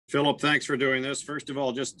Philip, thanks for doing this. First of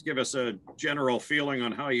all, just give us a general feeling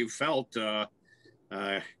on how you felt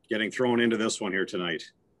getting thrown into this one here tonight.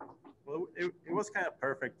 Well, it was kind of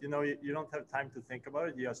perfect. You don't have time to think about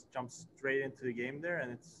it. You just jump straight into the game there,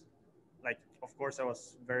 and it's like, of course, I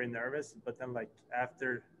was very nervous, but then like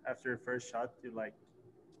after the first shot,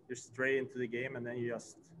 you're straight into the game, and then you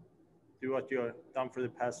just do what you've done for the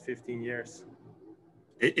past 15 years.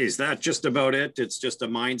 Is that just about it? It's just a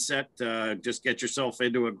mindset. Just get yourself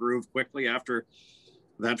into a groove quickly after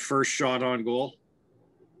that first shot on goal.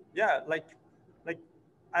 Yeah, like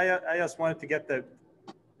I just wanted to get the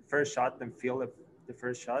first shot and feel the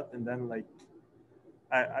first shot, and then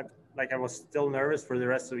I was still nervous for the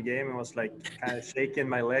rest of the game and was like kind of shaking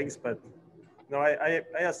my legs, but no, I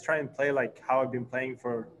just try and play like how I've been playing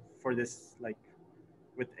for this, like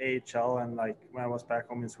with AHL and like when I was back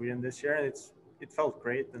home in Sweden this year, and it felt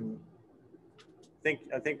great, and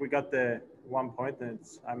I think we got the 1 point, and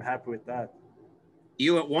I'm happy with that.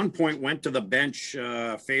 You at one point went to the bench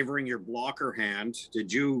favoring your blocker hand.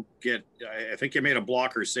 Did you get? I think you made a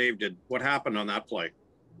blocker save. What happened on that play?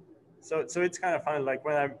 So it's kind of funny. Like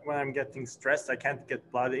when I'm getting stressed, I can't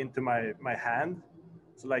get blood into my hand.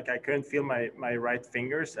 So like I couldn't feel my right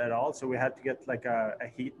fingers at all. So we had to get like a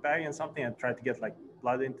heat bag and something and try to get like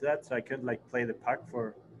blood into that. So I couldn't like play the puck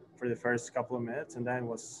for the first couple of minutes, and then it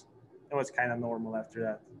was kind of normal after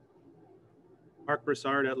that. Mark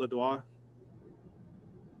Broussard at Ladois.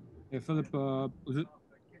 Hey, Philip, was it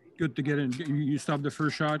good to get in? You stopped the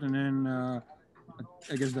first shot, and then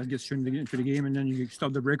I guess that gets you into the game, and then you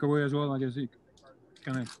stop the breakaway as well. I guess it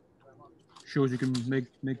kind of shows you can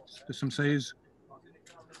make some saves.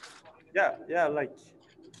 Yeah. Like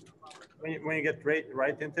when you get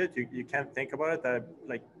right into it, you can't think about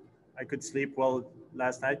it. I could sleep well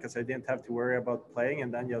last night because I didn't have to worry about playing,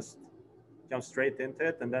 and then just jump straight into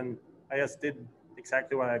it, and then I just did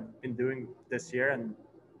exactly what I've been doing this year, and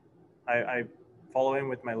I follow in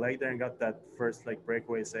with my leg there and got that first like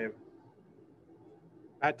breakaway save.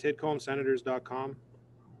 At Tidcombe, Senators.com.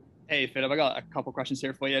 Hey Philip, I got a couple questions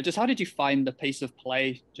here for you. Just how did you find the pace of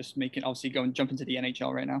play? Just making obviously jump into the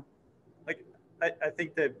NHL right now. Like I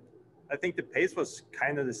think the pace was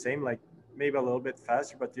kind of the same, like maybe a little bit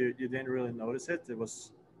faster, but you didn't really notice it. It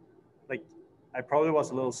was like I probably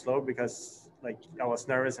was a little slow because like I was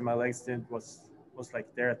nervous and my legs was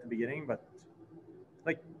like there at the beginning, but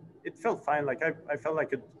like it felt fine. Like I felt like I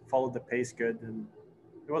could follow the pace good, and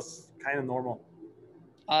it was kind of normal.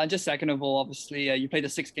 Just second of all, obviously you played the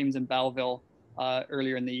 6 games in Belleville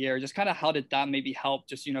earlier in the year. Just kind of how did that maybe help?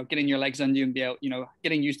 Just getting your legs under you and be out,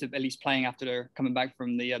 getting used to at least playing after they're coming back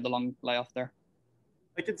from the long layoff there.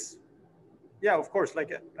 Like yeah, of course.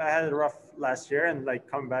 Like I had it rough last year, and like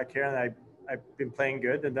coming back here, and I've been playing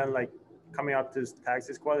good, and then like coming up to this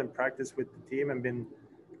taxi squad and practice with the team and been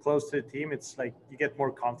close to the team. It's like you get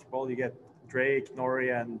more comfortable. You get Drake,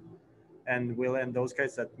 Norrie, and Will and those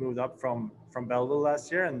guys that moved up from Belleville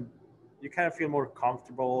last year, and you kind of feel more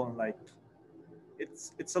comfortable, and like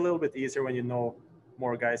it's a little bit easier when you know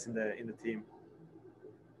more guys in the team.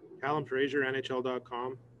 Callum Fraser,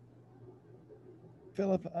 NHL.com.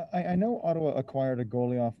 Philip, I know Ottawa acquired a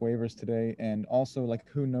goalie off waivers today, and also like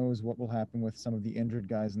who knows what will happen with some of the injured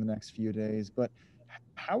guys in the next few days, but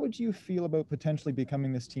how would you feel about potentially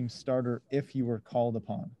becoming this team's starter if you were called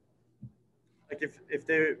upon? Like if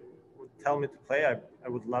they would tell me to play, I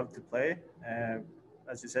would love to play.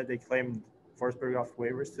 As you said, they claimed Forsberg off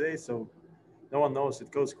waivers today, so no one knows.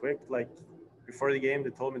 It goes quick. Like before the game, they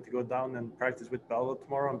told me to go down and practice with Belleville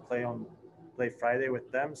tomorrow and play Friday with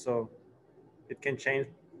them. So it can change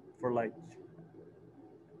for like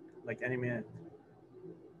any minute.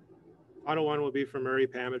 Final one will be from Murray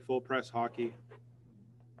Pam at Full Press Hockey.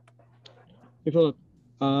 Hey Philip,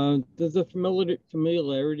 does the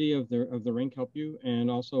familiarity of the rink help you? And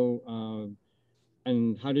also,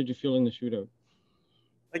 and how did you feel in the shootout?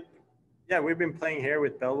 Like, yeah, we've been playing here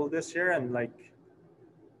with Belleville this year, and like,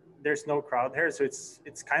 there's no crowd here, so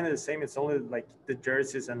it's kind of the same. It's only like the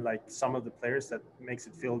jerseys and like some of the players that makes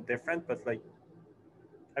it feel different. But like,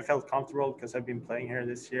 I felt comfortable because I've been playing here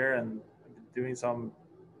this year, and I've been doing some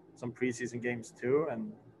preseason games too,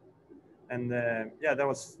 and yeah, that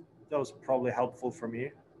was probably helpful for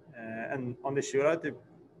me. And on the shootout, it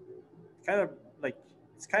kind of like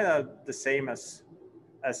it's kind of the same as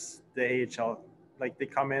the AHL. Like they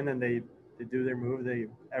come in and they do their move.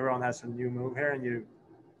 Everyone has a new move here, and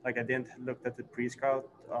I didn't look at the pre-scout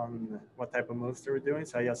on what type of moves they were doing,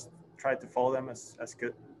 so I just tried to follow them as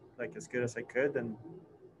good as I could,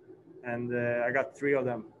 and I got 3 of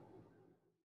them